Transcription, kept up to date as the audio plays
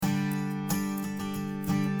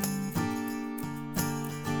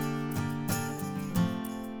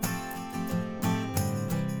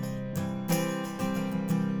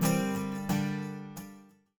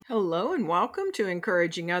Hello and welcome to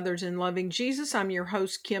Encouraging Others in Loving Jesus. I'm your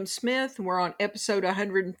host, Kim Smith, and we're on episode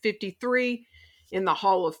 153 in the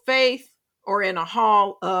Hall of Faith or in a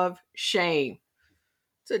Hall of Shame.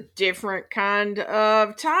 It's a different kind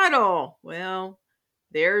of title. Well,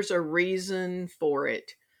 there's a reason for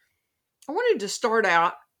it. I wanted to start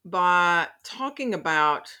out by talking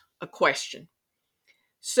about a question.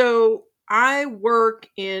 So, I work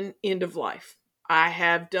in end of life. I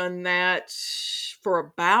have done that for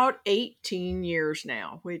about 18 years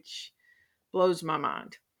now, which blows my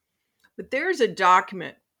mind. But there's a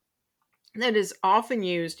document that is often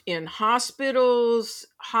used in hospitals,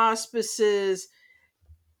 hospices.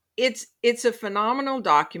 It's a phenomenal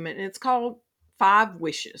document, and it's called Five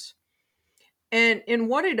Wishes. And in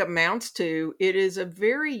what it amounts to, it is a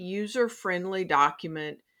very user-friendly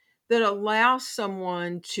document that allows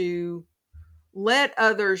someone to let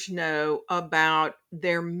others know about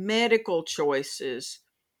their medical choices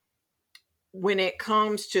when it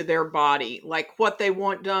comes to their body, like what they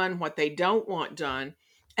want done, what they don't want done.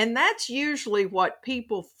 And that's usually what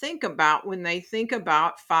people think about when they think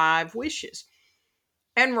about five wishes.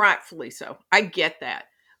 And rightfully so. I get that.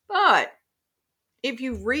 But if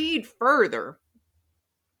you read further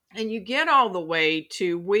and you get all the way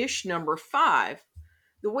to wish number five,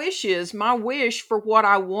 the wish is my wish for what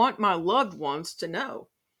I want my loved ones to know.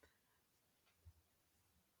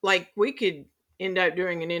 Like we could end up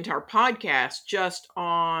doing an entire podcast just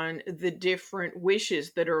on the different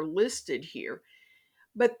wishes that are listed here.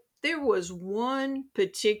 But there was one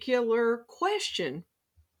particular question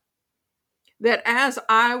that, as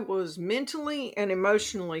I was mentally and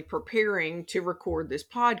emotionally preparing to record this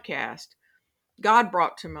podcast, God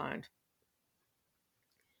brought to mind.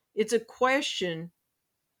 It's a question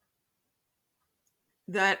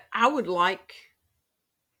that I would like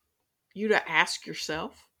you to ask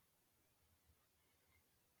yourself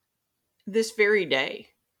this very day.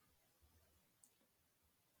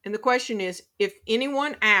 And the question is, if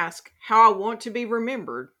anyone asks how I want to be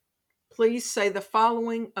remembered, please say the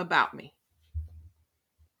following about me.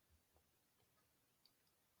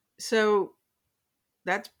 So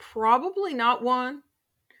that's probably not one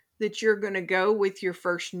that you're going to go with your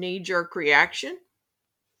first knee-jerk reaction.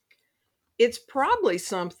 It's probably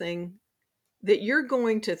something that you're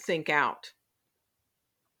going to think out.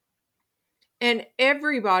 And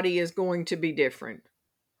everybody is going to be different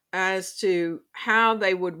as to how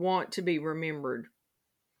they would want to be remembered.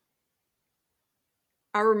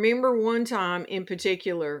 I remember one time in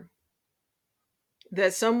particular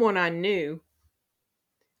that someone I knew,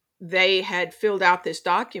 they had filled out this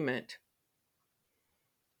document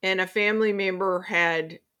and a family member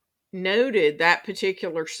had noted that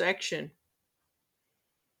particular section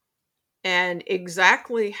and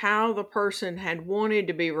exactly how the person had wanted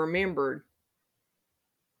to be remembered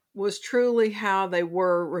was truly how they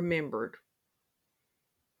were remembered.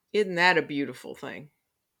 Isn't that a beautiful thing?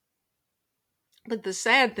 But the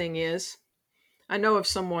sad thing is, I know of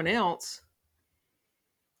someone else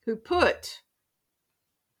who put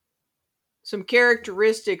some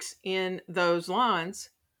characteristics in those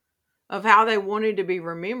lines of how they wanted to be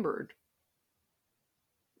remembered.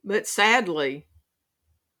 But sadly,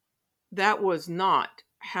 that was not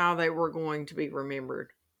how they were going to be remembered.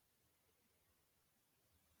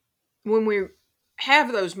 When we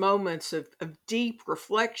have those moments of deep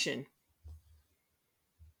reflection,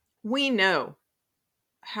 we know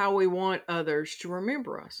how we want others to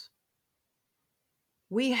remember us.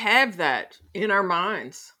 We have that in our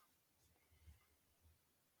minds.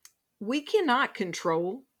 We cannot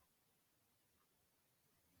control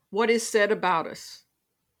what is said about us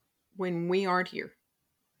when we aren't here.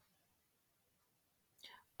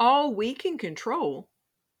 All we can control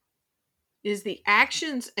is the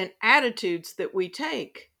actions and attitudes that we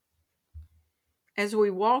take as we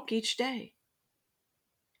walk each day.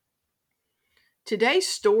 Today's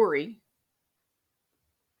story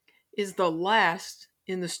is the last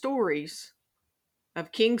in the stories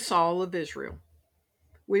of King Saul of Israel.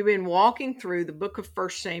 We've been walking through the book of 1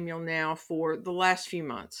 Samuel now for the last few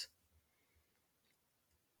months.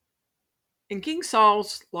 And King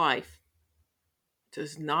Saul's life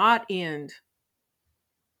does not end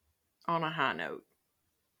on a high note.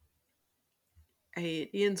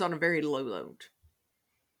 It ends on a very low note.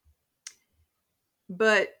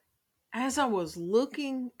 But as I was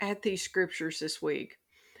looking at these scriptures this week,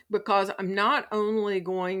 because I'm not only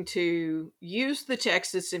going to use the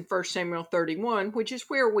text that's in 1 Samuel 31, which is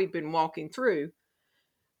where we've been walking through,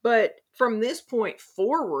 but from this point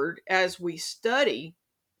forward, as we study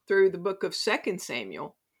through the book of 2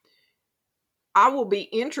 Samuel, I will be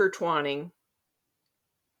intertwining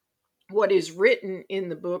what is written in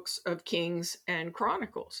the books of Kings and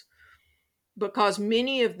Chronicles, because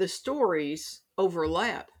many of the stories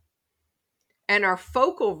overlap. And our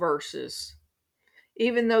focal verses,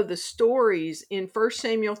 even though the stories in 1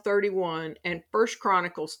 Samuel 31 and 1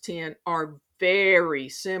 Chronicles 10 are very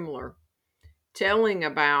similar, telling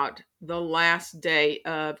about the last day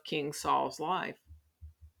of King Saul's life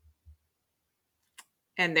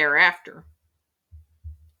and thereafter,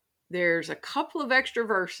 there's a couple of extra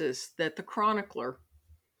verses that the chronicler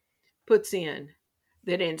puts in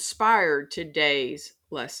that inspired today's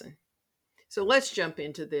lesson. So let's jump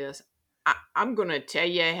into this. I'm going to tell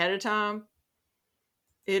you ahead of time,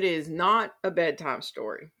 it is not a bedtime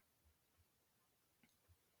story.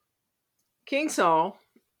 King Saul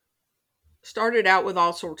started out with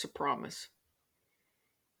all sorts of promise.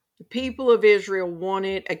 The people of Israel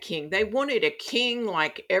wanted a king. They wanted a king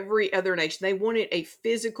like every other nation. They wanted a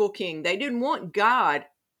physical king. They didn't want God,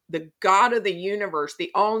 the God of the universe,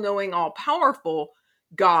 the all-knowing, all-powerful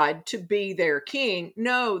God, to be their king.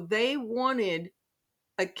 No, they wanted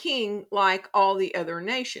a king like all the other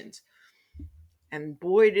nations. And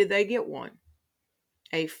boy, did they get one.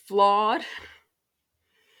 A flawed,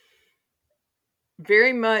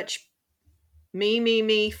 very much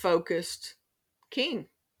me focused king,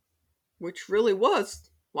 which really was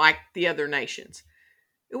like the other nations.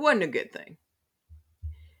 It wasn't a good thing.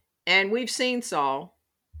 And we've seen Saul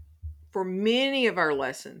for many of our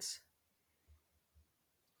lessons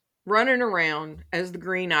running around as the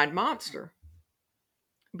green-eyed monster,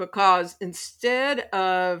 because instead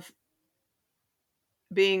of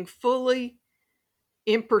being fully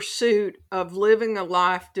in pursuit of living a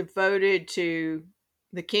life devoted to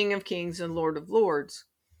the King of Kings and Lord of Lords,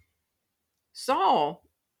 Saul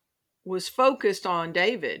was focused on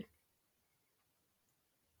David,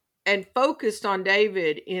 and focused on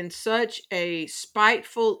David in such a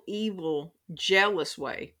spiteful, evil, jealous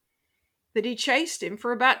way that he chased him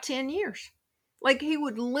for about 10 years. Like, he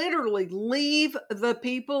would literally leave the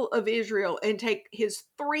people of Israel and take his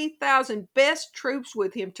 3,000 best troops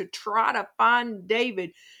with him to try to find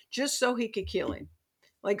David just so he could kill him.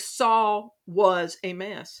 Like, Saul was a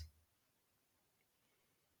mess.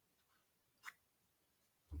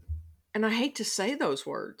 And I hate to say those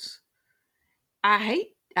words. I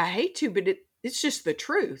hate to, but it's just the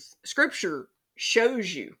truth. Scripture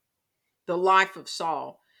shows you the life of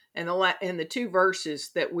Saul, and the two verses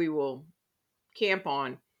that we will camp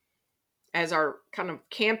on as our kind of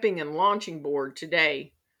camping and launching board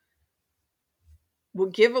today will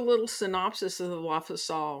give a little synopsis of the life of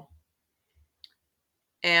Saul.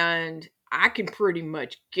 And I can pretty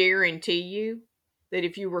much guarantee you that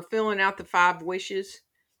if you were filling out the 5 wishes,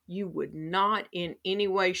 you would not in any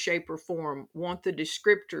way, shape, or form want the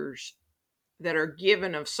descriptors that are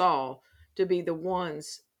given of Saul to be the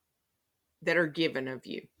ones that are given of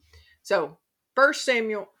you. So 1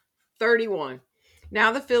 Samuel 31.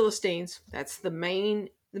 Now the Philistines, that's the main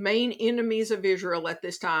enemies of Israel at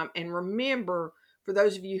this time. And remember, for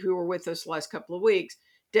those of you who were with us the last couple of weeks,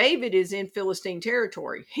 David is in Philistine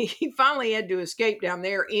territory. He finally had to escape down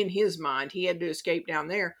there in his mind. He had to escape down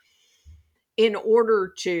there in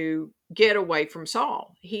order to get away from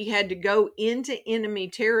Saul. He had to go into enemy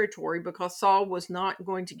territory because Saul was not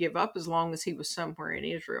going to give up as long as he was somewhere in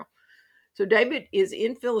Israel. So David is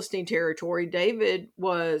in Philistine territory. David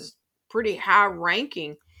was pretty high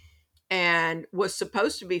ranking and was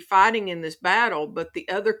supposed to be fighting in this battle, but the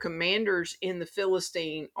other commanders in the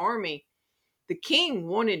Philistine army, the king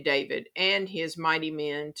wanted David and his mighty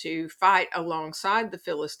men to fight alongside the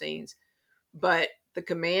Philistines, but the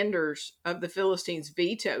commanders of the Philistines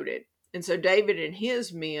vetoed it. And so David and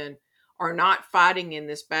his men are not fighting in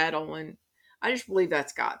this battle. And I just believe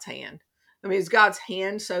that's God's hand. I mean, it's God's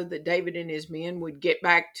hand so that David and his men would get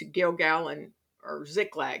back to Gilgal or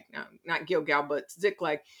Ziklag, no, not Gilgal, but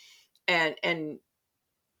Ziklag, and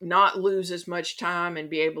not lose as much time and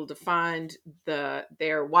be able to find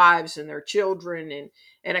their wives and their children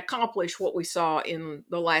and accomplish what we saw in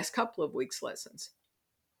the last couple of weeks' lessons.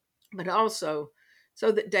 But also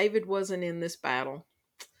so that David wasn't in this battle.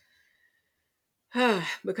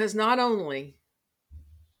 Because not only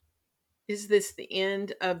is this the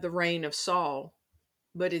end of the reign of Saul,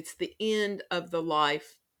 but it's the end of the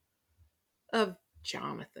life of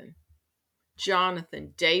Jonathan.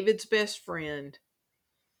 Jonathan, David's best friend,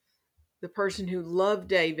 the person who loved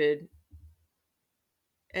David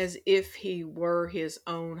as if he were his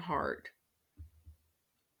own heart.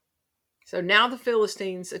 So now the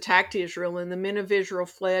Philistines attacked Israel, and the men of Israel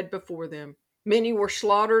fled before them. Many were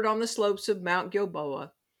slaughtered on the slopes of Mount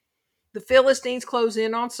Gilboa. The Philistines closed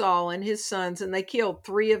in on Saul and his sons, and they killed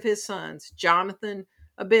 3 of his sons, Jonathan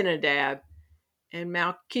Abinadab, and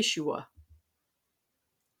Malchishua.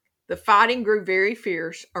 The fighting grew very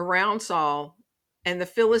fierce around Saul, and the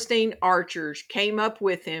Philistine archers came up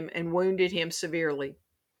with him and wounded him severely.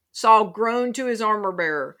 Saul groaned to his armor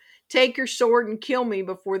bearer, "Take your sword and kill me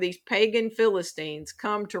before these pagan Philistines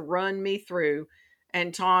come to run me through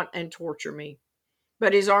and taunt and torture me."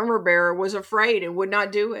 But his armor bearer was afraid and would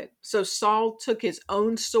not do it. So Saul took his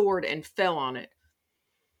own sword and fell on it.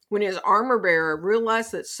 When his armor bearer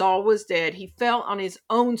realized that Saul was dead, he fell on his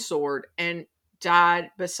own sword and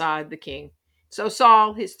died beside the king. So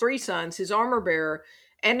Saul, his three sons, his armor bearer,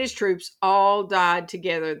 and his troops all died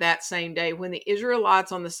together that same day. When the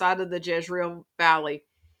Israelites on the side of the Jezreel Valley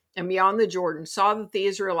and beyond the Jordan saw that the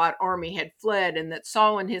Israelite army had fled and that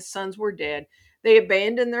Saul and his sons were dead, they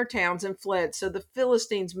abandoned their towns and fled. So the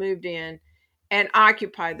Philistines moved in and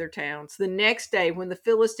occupied their towns. The next day, when the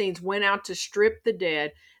Philistines went out to strip the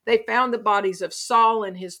dead, they found the bodies of Saul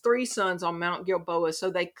and his three sons on Mount Gilboa. So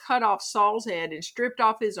they cut off Saul's head and stripped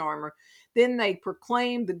off his armor. Then they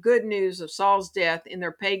proclaimed the good news of Saul's death in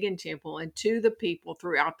their pagan temple and to the people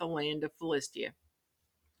throughout the land of Philistia.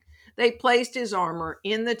 They placed his armor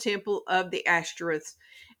in the temple of the Ashtoreths,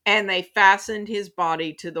 and they fastened his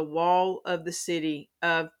body to the wall of the city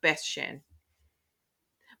of Bethshan.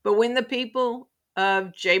 But when the people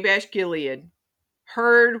of Jabesh Gilead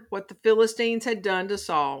heard what the Philistines had done to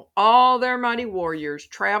Saul, all their mighty warriors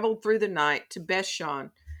traveled through the night to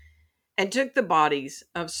Bethshan and took the bodies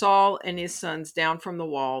of Saul and his sons down from the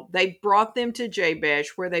wall. They brought them to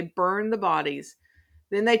Jabesh, where they burned the bodies.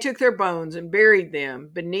 Then they took their bones and buried them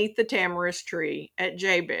beneath the tamarisk tree at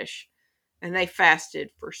Jabesh, and they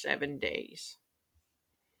fasted for 7 days.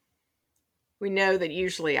 We know that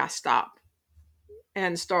usually I stop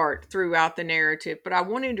and start throughout the narrative, but I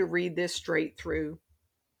wanted to read this straight through.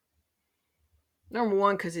 Number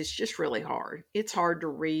one, because it's just really hard. It's hard to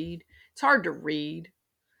read. It's hard to read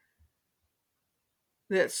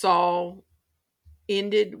that Saul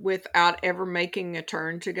ended without ever making a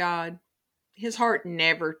turn to God. His heart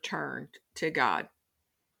never turned to God.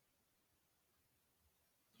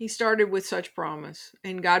 He started with such promise,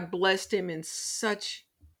 and God blessed him in such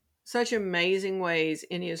amazing ways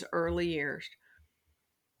in his early years.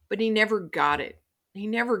 But he never got it. He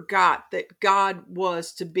never got that God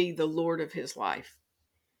was to be the Lord of his life.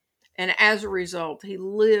 And as a result, he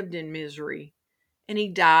lived in misery and he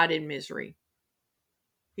died in misery.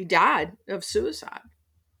 He died of suicide.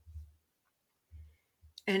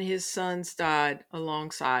 And his sons died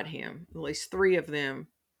alongside him, at least 3 of them,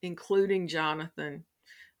 including Jonathan,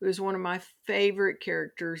 who is one of my favorite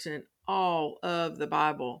characters in all of the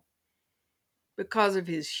Bible because of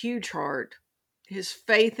his huge heart, his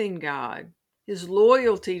faith in God, his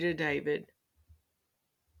loyalty to David.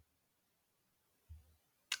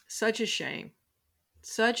 Such a shame.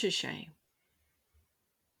 Such a shame.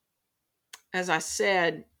 As I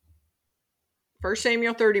said, 1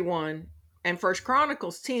 Samuel 31 and 1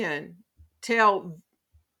 Chronicles 10 tell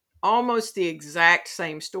almost the exact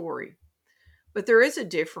same story. But there is a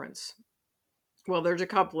difference. Well, there's a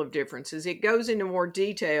couple of differences. It goes into more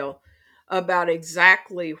detail about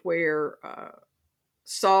exactly where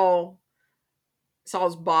Saul's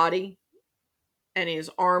body and his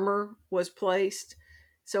armor was placed.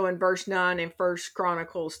 So in verse 9 in 1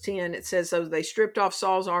 Chronicles 10, it says, "So they stripped off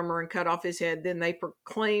Saul's armor and cut off his head. Then they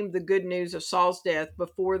proclaimed the good news of Saul's death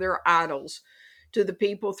before their idols to the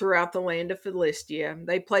people throughout the land of Philistia.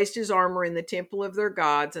 They placed his armor in the temple of their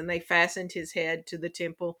gods, and they fastened his head to the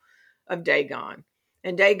temple of Dagon."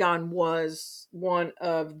 And Dagon was one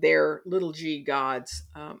of their little g gods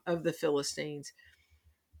of the Philistines.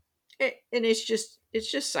 And it's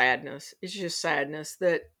just sadness. It's just sadness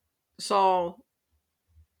that Saul,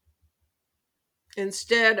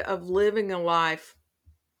 instead of living a life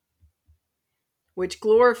which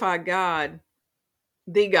glorified God,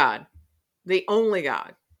 the only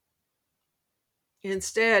God,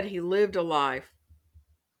 instead he lived a life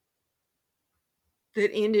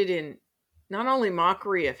that ended in not only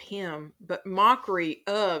mockery of him, but mockery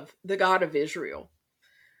of the God of Israel.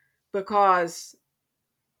 Because,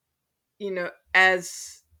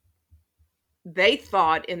 as they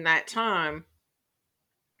thought in that time,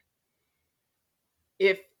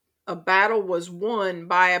 if a battle was won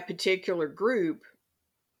by a particular group,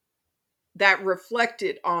 that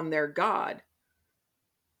reflected on their God.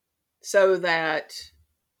 So that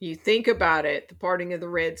you think about it, the parting of the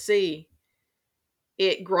Red Sea,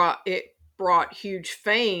 it brought huge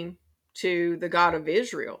fame to the God of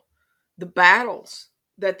Israel. The battles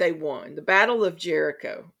that they won, the Battle of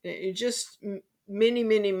Jericho, it just many,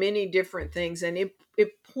 many, many different things. And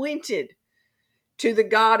it pointed to the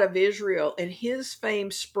God of Israel, and his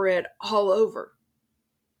fame spread all over.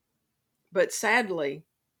 But sadly,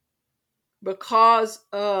 because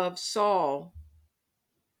of Saul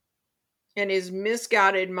and his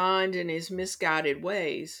misguided mind and his misguided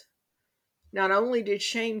ways, not only did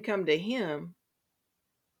shame come to him,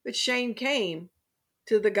 but shame came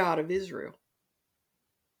to the God of Israel.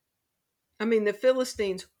 I mean, the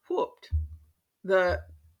Philistines whooped the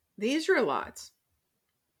Israelites.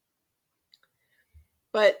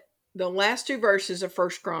 But the last two verses of 1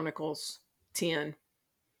 Chronicles 10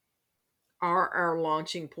 are our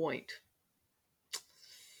launching point.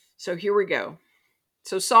 So here we go.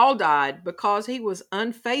 So Saul died because he was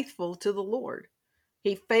unfaithful to the Lord.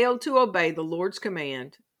 He failed to obey the Lord's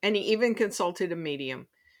command, and he even consulted a medium.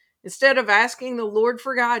 Instead of asking the Lord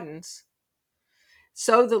for guidance,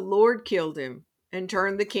 so the Lord killed him and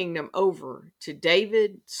turned the kingdom over to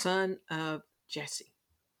David, son of Jesse.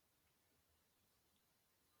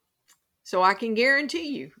 So I can guarantee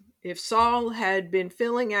you, if Saul had been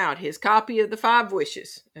filling out his copy of the 5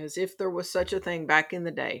 wishes, as if there was such a thing back in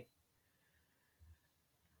the day,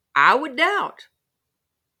 I would doubt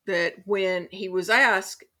that when he was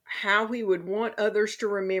asked how he would want others to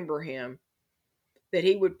remember him, that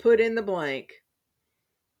he would put in the blank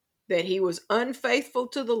that he was unfaithful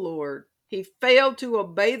to the Lord, he failed to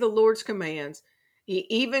obey the Lord's commands, he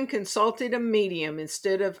even consulted a medium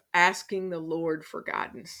instead of asking the Lord for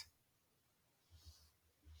guidance.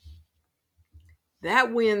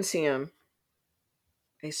 That wins him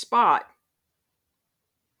a spot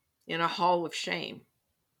in a hall of shame.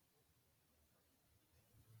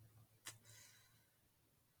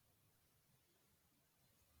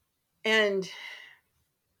 And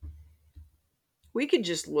we could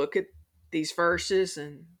just look at these verses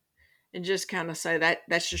and just kind of say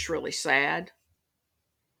that's just really sad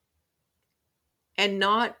and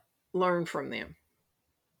not learn from them.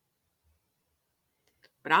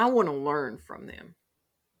 But I want to learn from them.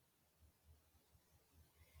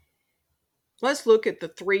 Let's look at the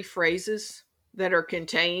 3 phrases that are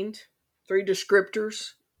contained, 3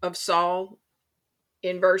 descriptors of Saul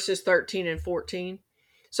in verses 13 and 14.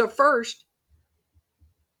 So first,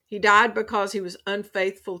 he died because he was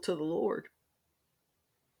unfaithful to the Lord.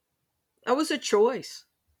 That was a choice.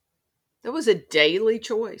 That was a daily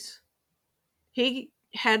choice. He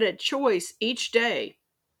had a choice each day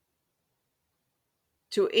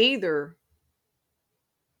to either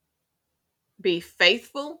be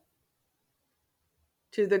faithful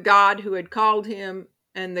to the God who had called him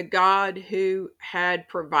and the God who had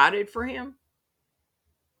provided for him,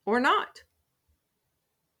 or not.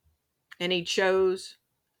 And he chose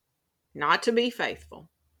not to be faithful.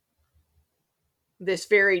 This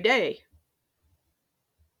very day,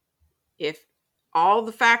 if all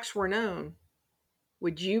the facts were known,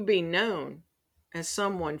 would you be known as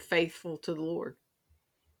someone faithful to the Lord?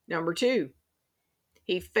 Number 2,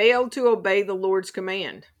 he failed to obey the Lord's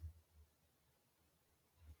command.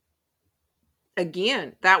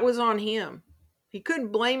 Again, that was on him. He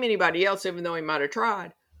couldn't blame anybody else, even though he might have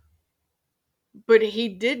tried. But he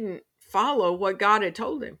didn't follow what God had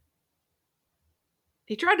told him.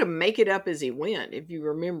 He tried to make it up as he went, if you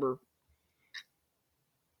remember.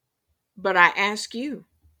 But I ask you,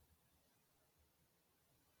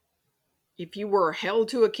 if you were held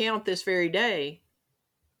to account this very day,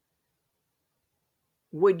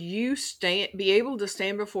 would you be able to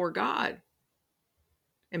stand before God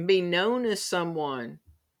and be known as someone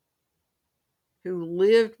who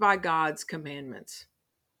lived by God's commandments?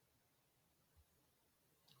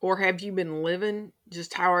 Or have you been living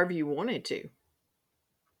just however you wanted to?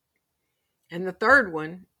 And the third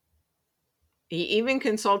one, he even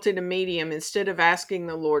consulted a medium instead of asking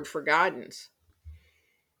the Lord for guidance.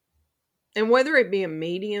 And whether it be a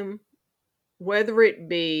medium, whether it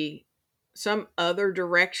be some other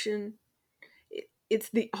direction, it's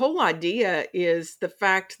the whole idea is the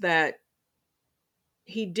fact that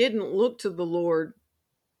he didn't look to the Lord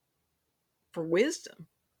for wisdom.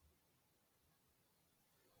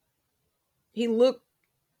 He looked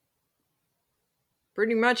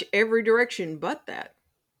pretty much every direction but that.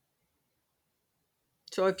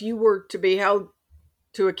 So if you were to be held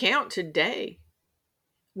to account today,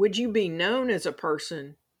 would you be known as a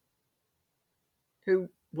person who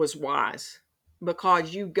was wise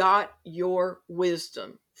because you got your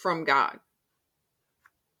wisdom from God?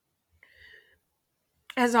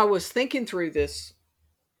 As I was thinking through this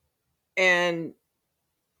and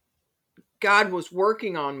God was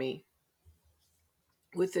working on me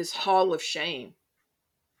with this hall of shame,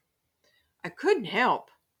 I couldn't help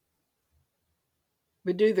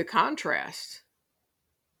but do the contrast,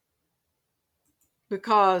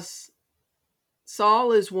 because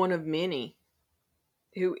Saul is one of many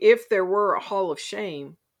who, if there were a hall of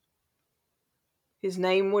shame, his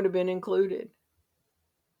name would have been included.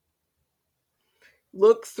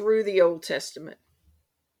 Look through the Old Testament.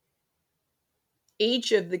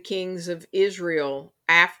 Each of the kings of Israel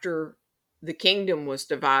after the kingdom was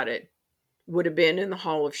divided would have been in the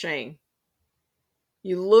hall of shame.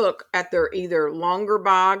 You look at their either longer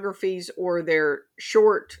biographies or their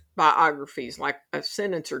short biographies, like a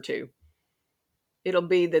sentence or two. It'll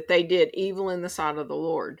be that they did evil in the sight of the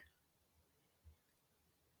Lord.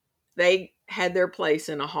 They had their place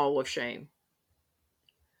in a hall of shame.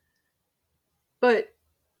 But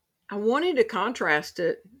I wanted to contrast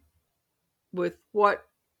it with what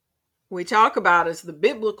we talk about as the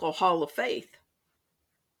biblical hall of faith.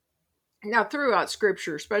 Now, throughout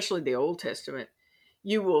Scripture, especially the Old Testament,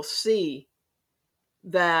 you will see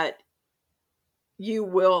that you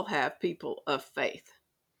will have people of faith.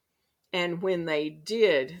 And when they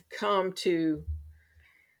did come to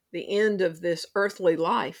the end of this earthly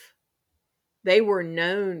life, they were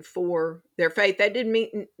known for their faith. That didn't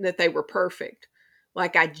mean that they were perfect.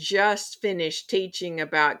 Like I just finished teaching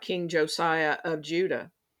about King Josiah of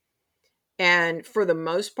Judah. And for the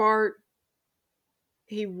most part,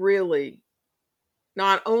 he really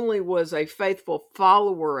not only was a faithful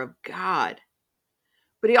follower of God,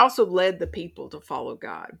 but he also led the people to follow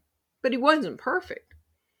God. But he wasn't perfect.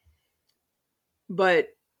 But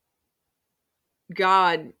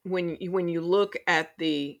God, when you look at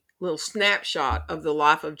the little snapshot of the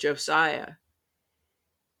life of Josiah,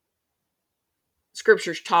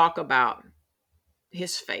 scriptures talk about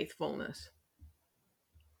his faithfulness.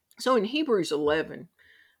 So in Hebrews 11,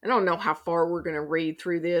 I don't know how far we're going to read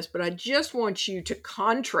through this, but I just want you to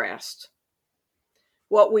contrast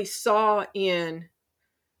what we saw in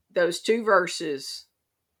those two verses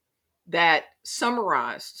that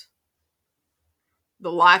summarized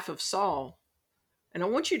the life of Saul. And I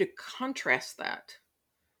want you to contrast that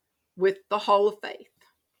with the hall of faith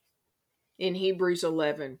in Hebrews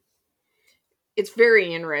 11. It's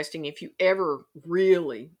very interesting if you ever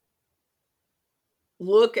really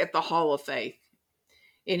look at the hall of faith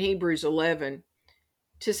in Hebrews 11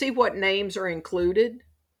 to see what names are included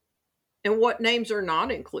and what names are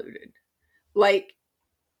not included. Like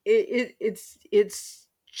it's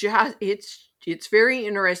just it's very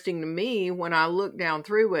interesting to me when I look down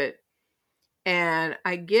through it and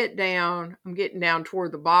I'm getting down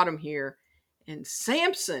toward the bottom here, and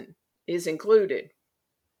Samson is included.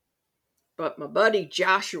 But my buddy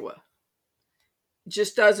Joshua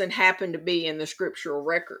just doesn't happen to be in the scriptural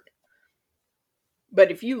record.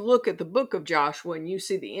 But if you look at the book of Joshua and you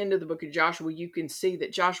see the end of the book of Joshua, you can see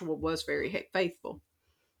that Joshua was very faithful.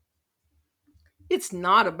 It's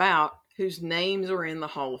not about whose names are in the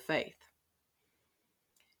hall of faith.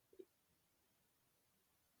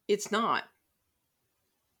 It's not.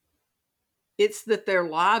 It's that their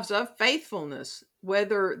lives of faithfulness,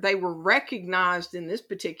 whether they were recognized in this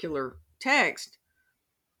particular text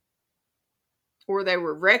or they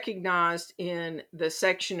were recognized in the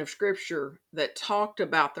section of scripture that talked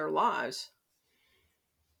about their lives,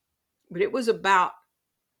 but it was about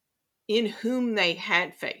in whom they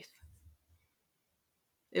had faith.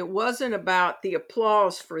 It wasn't about the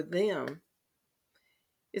applause for them.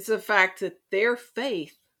 It's the fact that their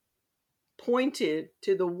faith pointed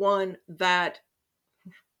to the one that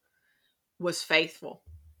was faithful.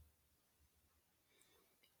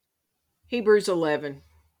 Hebrews 11.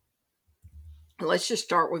 Let's just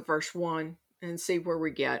start with verse 1 and see where we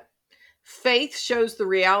get. Faith shows the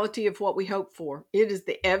reality of what we hope for. It is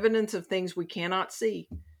the evidence of things we cannot see.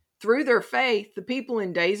 Through their faith, the people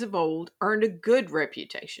in days of old earned a good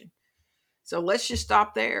reputation. So let's just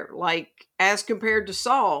stop there. Like, as compared to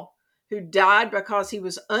Saul, who died because he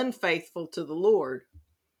was unfaithful to the Lord,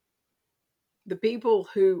 the people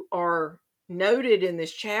who are noted in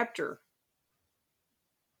this chapter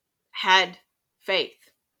had faith.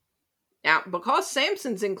 Now, because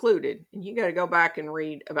Samson's included, and you got to go back and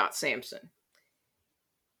read about Samson.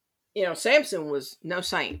 You know, Samson was no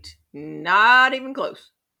saint, not even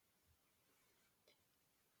close.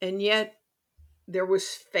 And yet, there was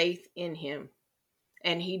faith in him.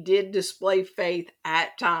 And he did display faith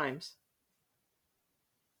at times.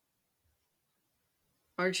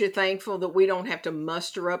 Aren't you thankful that we don't have to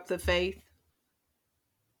muster up the faith?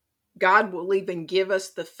 God will even give us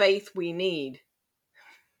the faith we need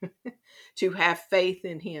to have faith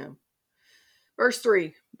in him. Verse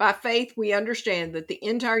 3, by faith we understand that the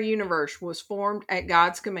entire universe was formed at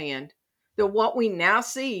God's command, that what we now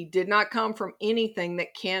see did not come from anything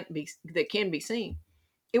that can be seen.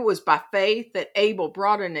 It was by faith that Abel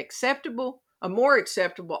brought an acceptable a more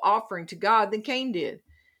acceptable offering to God than Cain did.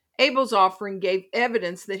 Abel's offering gave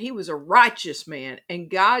evidence that he was a righteous man, and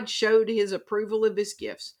God showed his approval of his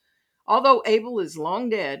gifts. Although Abel is long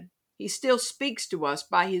dead, he still speaks to us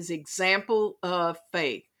by his example of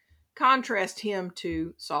faith. Contrast him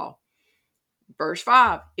to Saul. Verse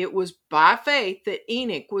 5, it was by faith that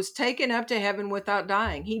Enoch was taken up to heaven without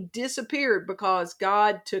dying. He disappeared because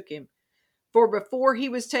God took him. For before he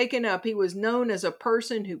was taken up, he was known as a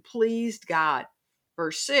person who pleased God.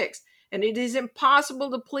 Verse 6, and it is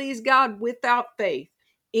impossible to please God without faith.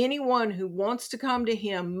 Anyone who wants to come to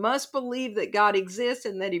him must believe that God exists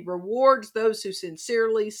and that he rewards those who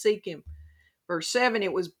sincerely seek him. Verse 7,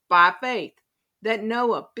 it was by faith that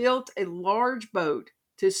Noah built a large boat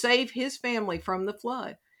to save his family from the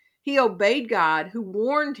flood. He obeyed God, who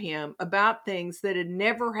warned him about things that had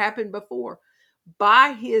never happened before.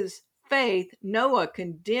 By his faith, Noah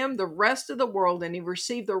condemned the rest of the world, and he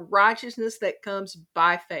received the righteousness that comes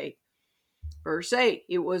by faith. Verse 8,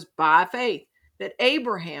 it was by faith that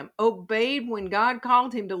Abraham obeyed when God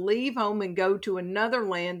called him to leave home and go to another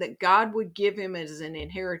land that God would give him as an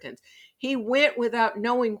inheritance. He went without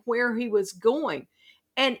knowing where he was going.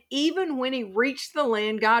 And even when he reached the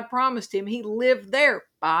land God promised him, he lived there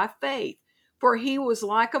by faith. For he was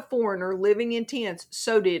like a foreigner living in tents.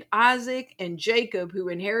 So did Isaac and Jacob, who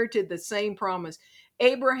inherited the same promise.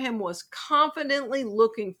 Abraham was confidently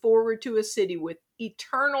looking forward to a city with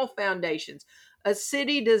eternal foundations, a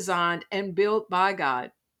city designed and built by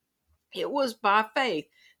God. It was by faith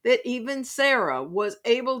that even Sarah was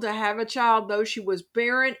able to have a child, though she was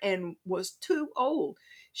barren and was too old.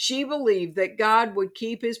 She believed that God would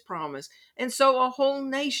keep his promise. And so a whole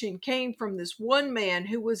nation came from this one man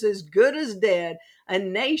who was as good as dead, a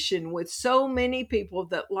nation with so many people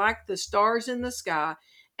that, like the stars in the sky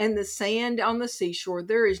and the sand on the seashore,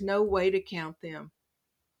 there is no way to count them.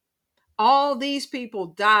 All these people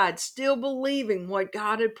died still believing what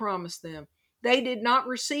God had promised them. They did not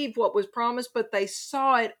receive what was promised, but they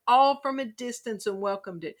saw it all from a distance and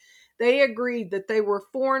welcomed it. They agreed that they were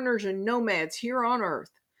foreigners and nomads here on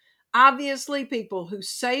earth. Obviously, people who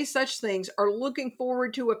say such things are looking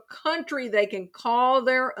forward to a country they can call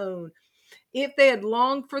their own. If they had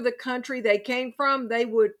longed for the country they came from, they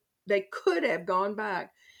could have gone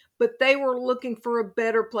back. But they were looking for a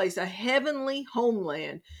better place, a heavenly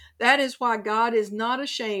homeland. That is why God is not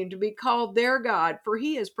ashamed to be called their God, for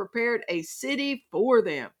he has prepared a city for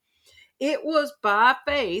them. It was by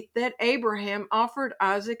faith that Abraham offered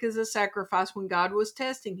Isaac as a sacrifice when God was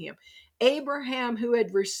testing him. Abraham, who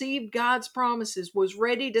had received God's promises, was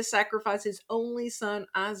ready to sacrifice his only son,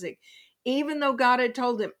 Isaac. Even though God had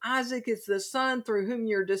told him, Isaac is the son through whom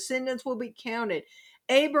your descendants will be counted,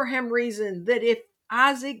 Abraham reasoned that if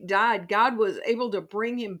Isaac died, God was able to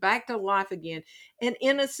bring him back to life again. And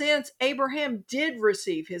in a sense, Abraham did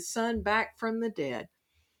receive his son back from the dead.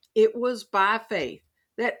 It was by faith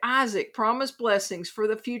that Isaac promised blessings for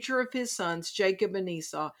the future of his sons, Jacob and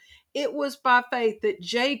Esau. It was by faith that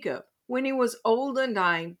Jacob, when he was old and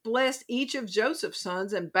dying, blessed each of Joseph's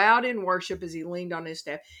sons and bowed in worship as he leaned on his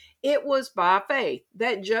staff. It was by faith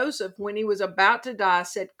that Joseph, when he was about to die,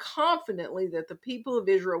 said confidently that the people of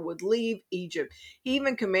Israel would leave Egypt. He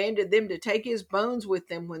even commanded them to take his bones with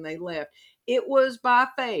them when they left. It was by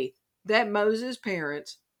faith that Moses'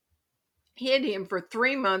 parents hid him for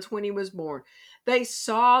 3 months when he was born. They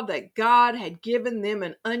saw that God had given them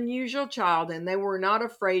an unusual child, and they were not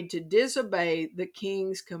afraid to disobey the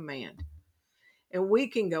king's command. And we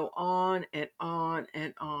can go on and on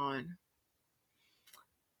and on.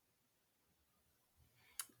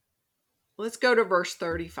 Let's go to verse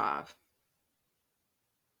 35.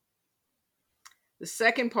 The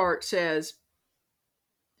second part says,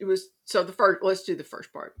 let's do the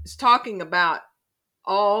first part. It's talking about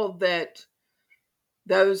all that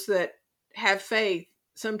those that have faith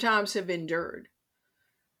sometimes have endured,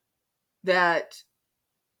 that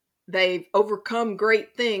they've overcome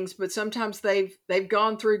great things, but sometimes they've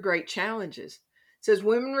gone through great challenges. It says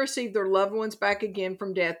women received their loved ones back again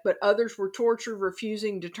from death, but others were tortured,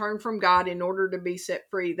 refusing to turn from God in order to be set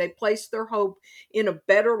free. They placed their hope in a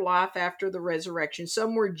better life after the resurrection.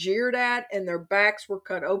 Some were jeered at and their backs were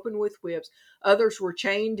cut open with whips. Others were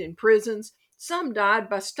chained in prisons. Some died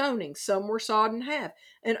by stoning. Some were sawed in half,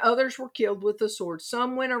 and others were killed with the sword.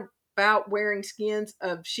 Some went about wearing skins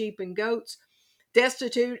of sheep and goats,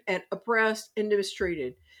 destitute and oppressed and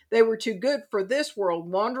mistreated. They were too good for this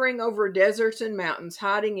world, wandering over deserts and mountains,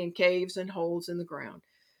 hiding in caves and holes in the ground.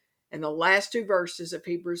 And the last two verses of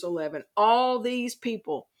Hebrews 11, all these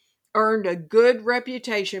people earned a good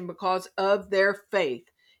reputation because of their faith.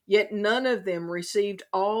 Yet none of them received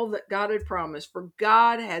all that God had promised, for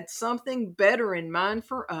God had something better in mind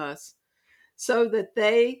for us, so that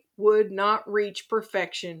they would not reach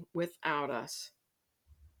perfection without us.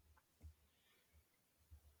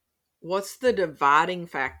 What's the dividing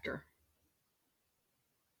factor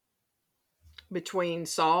between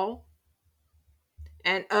Saul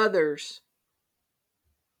and others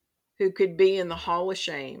who could be in the hall of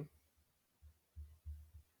shame,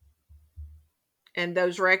 and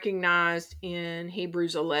those recognized in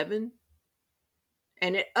Hebrews 11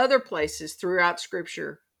 and at other places throughout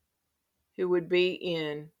Scripture who would be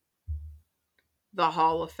in the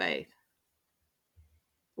hall of faith?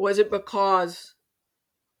 Was it because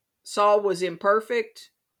Saul was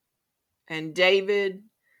imperfect and David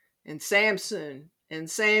and Samson and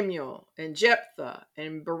Samuel and Jephthah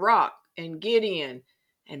and Barak and Gideon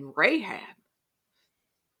and Rahab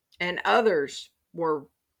and others were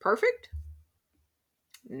perfect?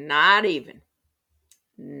 Not even.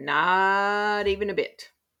 Not even a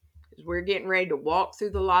bit. Because we're getting ready to walk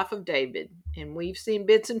through the life of David, and we've seen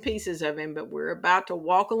bits and pieces of him, but we're about to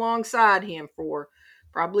walk alongside him for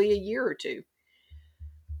probably a year or two.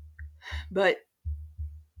 But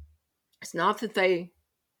it's not that they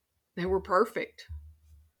were perfect.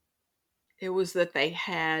 It was that they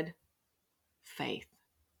had faith.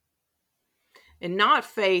 And not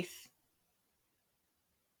faith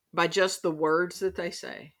by just the words that they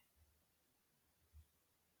say,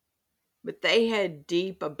 but they had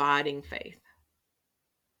deep, abiding faith.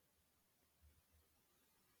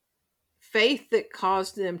 Faith that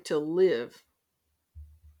caused them to live,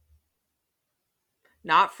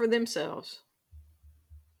 not for themselves,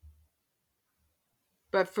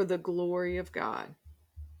 but for the glory of God.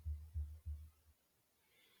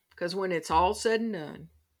 Because when it's all said and done,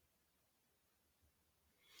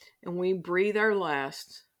 and we breathe our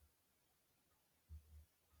last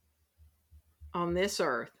on this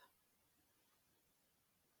earth,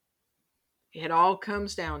 it all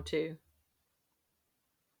comes down to,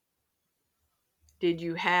 did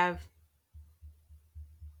you have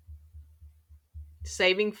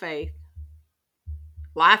saving faith,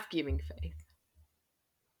 life-giving faith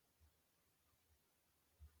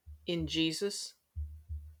in Jesus,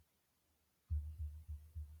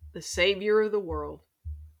 the Savior of the world?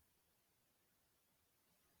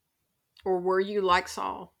 Or were you like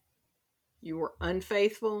Saul? You were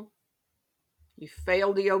unfaithful, you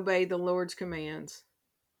failed to obey the Lord's commands,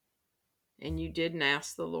 and you didn't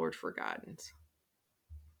ask the Lord for guidance.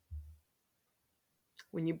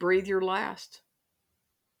 When you breathe your last,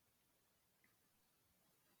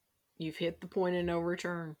 you've hit the point of no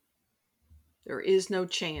return. There is no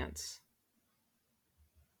chance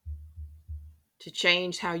to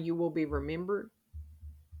change how you will be remembered,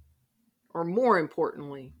 or more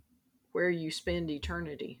importantly, where you spend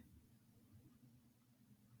eternity.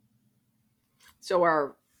 So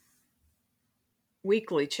our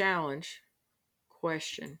weekly challenge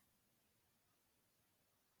question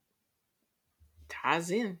ties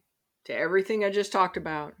in to everything I just talked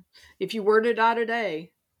about. If you were to die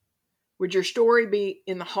today, would your story be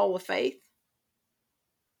in the hall of faith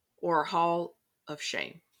or a hall of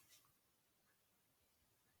shame?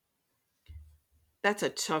 That's a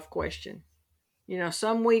tough question. You know,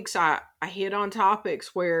 some weeks I hit on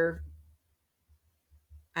topics where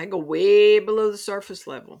I go way below the surface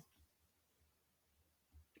level.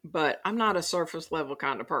 But I'm not a surface level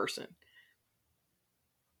kind of person.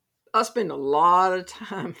 I spend a lot of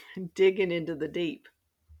time digging into the deep,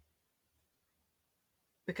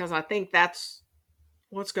 because I think that's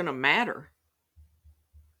what's going to matter.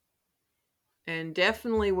 And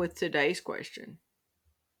definitely with today's question.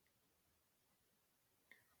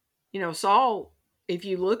 You know, Saul, if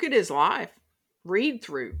you look at his life, read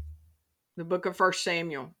through the book of 1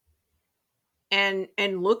 Samuel and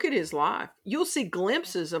look at his life, you'll see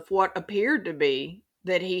glimpses of what appeared to be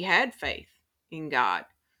that he had faith in God.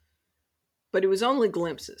 But it was only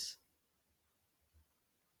glimpses.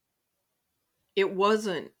 It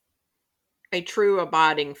wasn't a true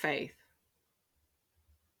abiding faith.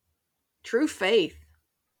 True faith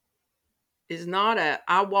is not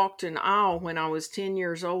I walked an aisle when I was 10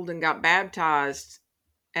 years old and got baptized,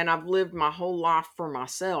 and I've lived my whole life for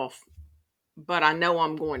myself, but I know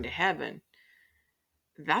I'm going to heaven.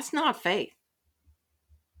 That's not faith.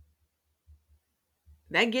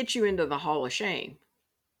 That gets you into the hall of shame.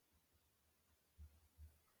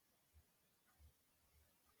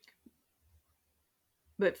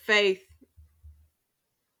 But faith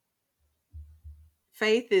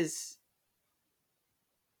is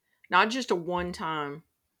not just a one-time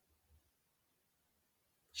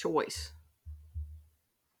choice.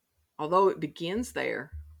 Although it begins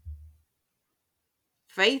there,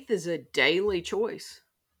 Faith is a daily choice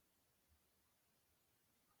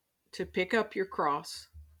to pick up your cross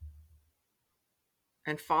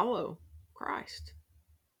and follow Christ.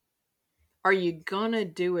 Are you gonna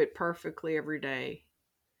do it perfectly every day?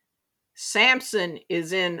 Samson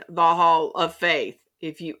is in the hall of faith.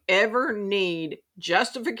 If you ever need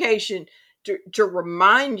justification to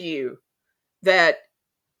remind you that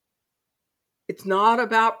it's not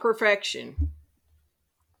about perfection,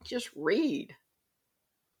 just read.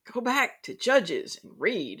 Go back to Judges and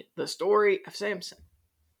read the story of Samson.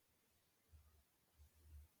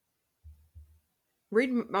 Read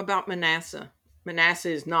about Manasseh. Manasseh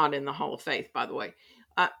is not in the hall of faith, by the way.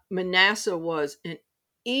 Manasseh was an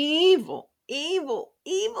evil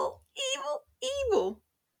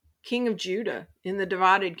king of Judah in the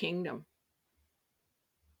divided kingdom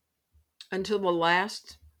until the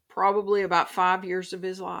last, probably about 5 years of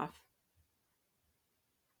his life.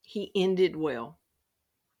 He ended well.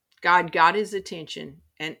 God got his attention,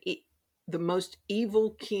 and the most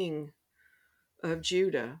evil king of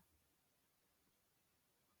Judah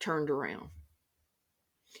turned around.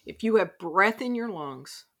 If you have breath in your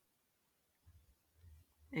lungs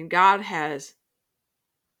and God has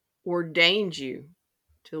ordained you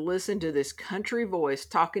to listen to this country voice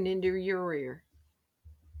talking into your ear,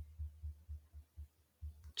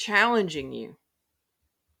 challenging you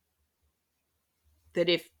that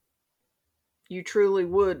if you truly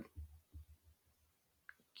would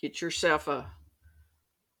get yourself a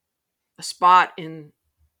spot in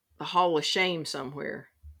the hall of shame somewhere,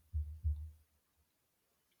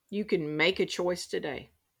 you can make a choice today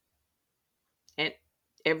and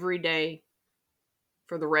every day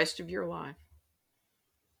for the rest of your life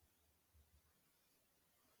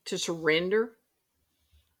to surrender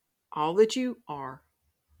all that you are,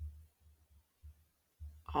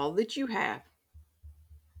 all that you have,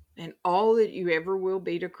 and all that you ever will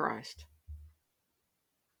be to Christ.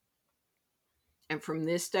 And from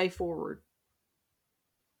this day forward,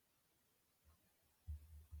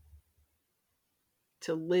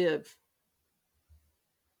 to live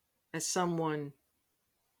as someone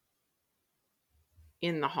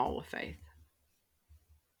in the hall of faith.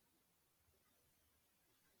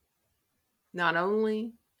 Not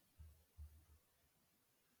only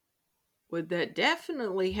would that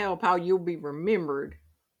definitely help how you'll be remembered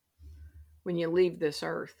when you leave this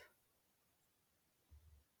earth,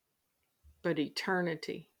 but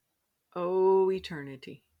eternity, oh,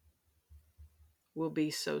 eternity, will be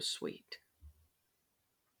so sweet.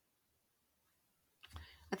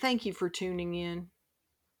 I thank you for tuning in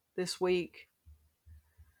this week.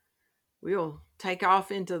 We'll take off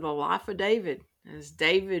into the life of David as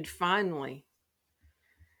David finally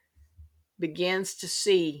begins to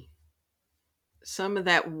see some of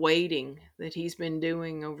that waiting that he's been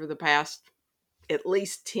doing over the past at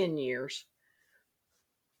least 10 years.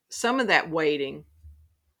 Some of that waiting,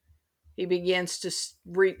 he begins to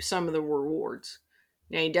reap some of the rewards.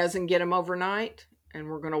 Now, he doesn't get them overnight, and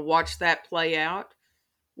we're going to watch that play out.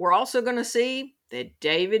 We're also going to see that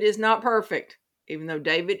David is not perfect, even though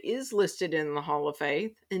David is listed in the Hall of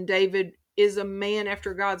Faith, and David is a man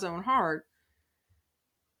after God's own heart.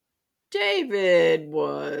 David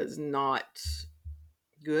was not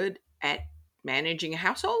good at managing a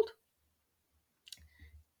household.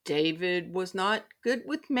 David was not good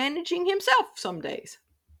with managing himself some days,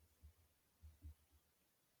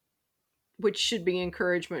 which should be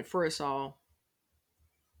encouragement for us all.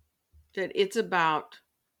 That it's about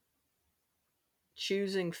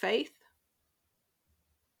choosing faith,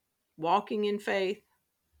 walking in faith,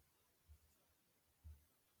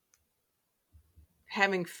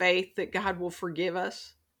 having faith that God will forgive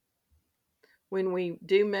us when we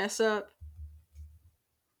do mess up.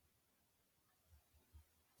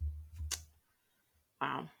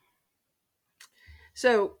 Wow.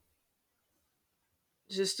 So,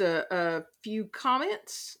 just a few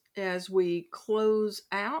comments as we close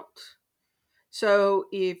out. So,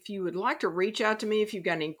 if you would like to reach out to me, if you've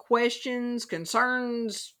got any questions,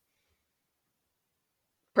 concerns,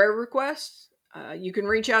 prayer requests, you can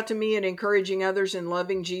reach out to me at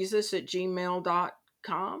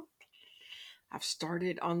encouragingothers@gmail.com. I've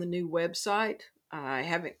started on the new website. I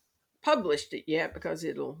haven't published it yet because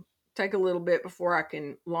it'll take a little bit before I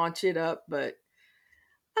can launch it up, but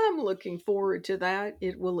I'm looking forward to that.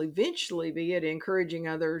 It will eventually be at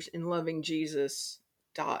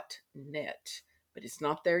encouragingothers.net, but it's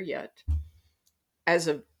not there yet as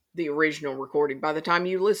of the original recording. By the time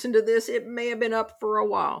you listen to this, it may have been up for a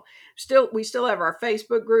while. We still have our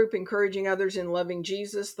Facebook group, Encouraging Others in Loving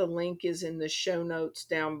Jesus. The link is in the show notes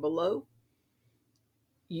down below.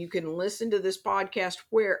 You can listen to this podcast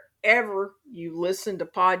wherever you listen to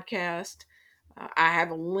podcasts. I have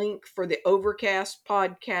a link for the Overcast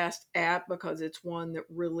podcast app because it's one that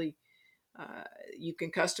really you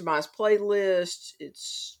can customize playlists.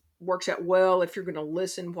 It's works out well if you're going to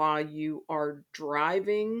listen while you are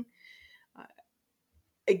driving. Uh,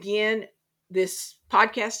 Again, this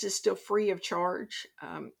podcast is still free of charge.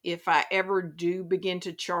 If I ever do begin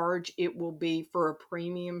to charge, it will be for a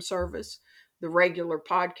premium service. The regular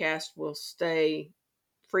podcast will stay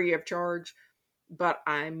free of charge, but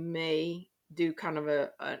I may do kind of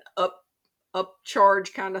an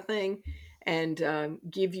upcharge kind of thing and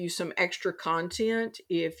give you some extra content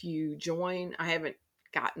if you join. I haven't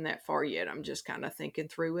gotten that far yet. I'm just kind of thinking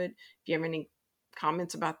through it. If you have any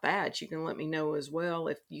comments about that, you can let me know as well.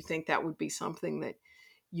 If you think that would be something that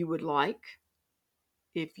you would like,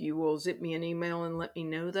 if you will zip me an email and let me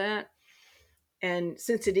know that. And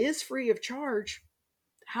since it is free of charge,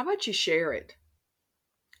 how about you share it?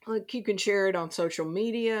 Like, you can share it on social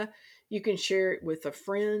media. You can share it with a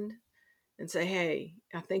friend and say, hey,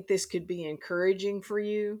 I think this could be encouraging for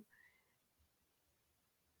you.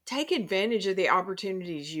 Take advantage of the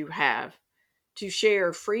opportunities you have to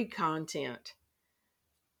share free content,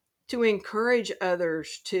 to encourage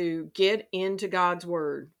others to get into God's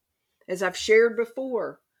Word. As I've shared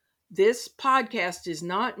before, this podcast is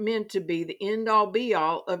not meant to be the end all be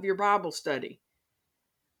all of your Bible study.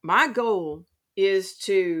 My goal is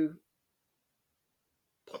to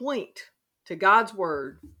point to God's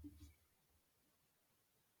Word,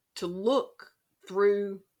 to look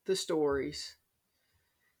through the stories,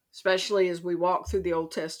 especially as we walk through the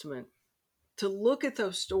Old Testament, to look at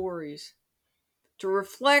those stories, to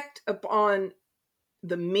reflect upon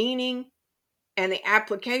the meaning and the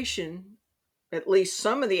application, at least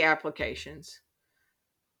some of the applications,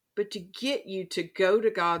 but to get you to go to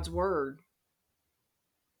God's Word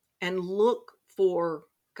and look for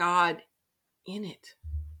God in it.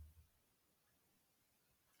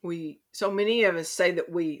 So many of us say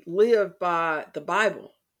that we live by the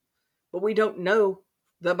Bible, but we don't know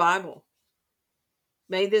the Bible.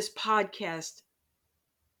 May this podcast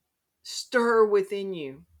stir within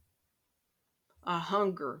you a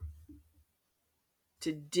hunger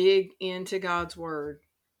to dig into God's Word,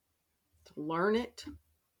 to learn it,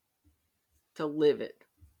 to live it.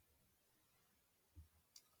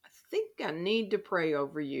 I think I need to pray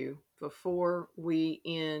over you before we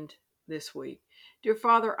end this week. Dear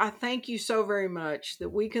Father, I thank you so very much that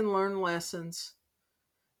we can learn lessons,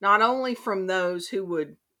 not only from those who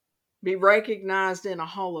would be recognized in a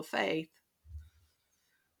hall of faith,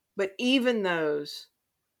 but even those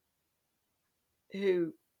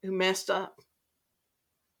who messed up,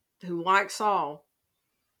 who, like Saul,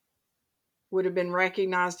 would have been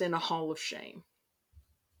recognized in a hall of shame.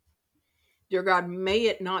 Dear God, may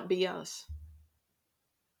it not be us.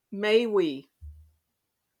 May we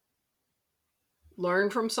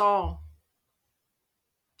learn from Saul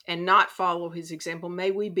and not follow his example.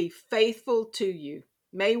 May we be faithful to you.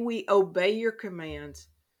 May we obey your commands.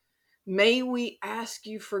 May we ask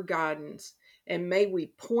you for guidance, and may we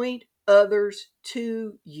point others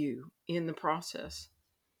to you in the process.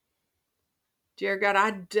 Dear God,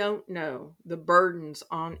 I don't know the burdens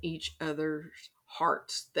on each other's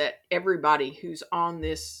hearts that everybody who's on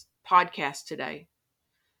this podcast today,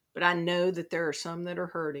 but I know that there are some that are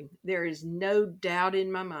hurting. There is no doubt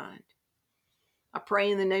in my mind. I pray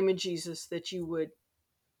in the name of Jesus that you would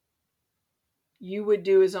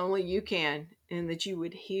do as only you can, and that you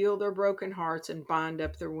would heal their broken hearts and bind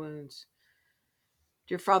up their wounds.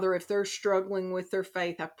 Dear Father, if they're struggling with their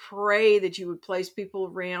faith, I pray that you would place people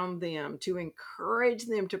around them to encourage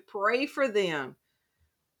them, to pray for them.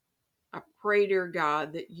 I pray, dear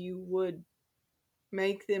God, that you would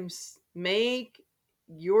make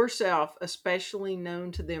yourself especially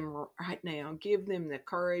known to them right now. Give them the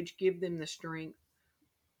courage, give them the strength.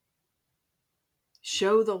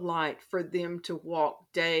 Show the light for them to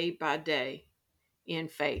walk day by day in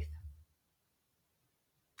faith.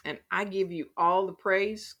 And I give you all the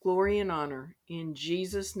praise, glory, and honor. In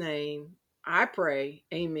Jesus' name, I pray.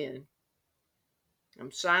 Amen.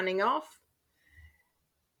 I'm signing off.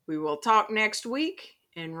 We will talk next week.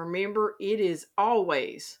 And remember, it is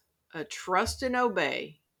always a trust and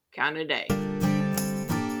obey kind of day.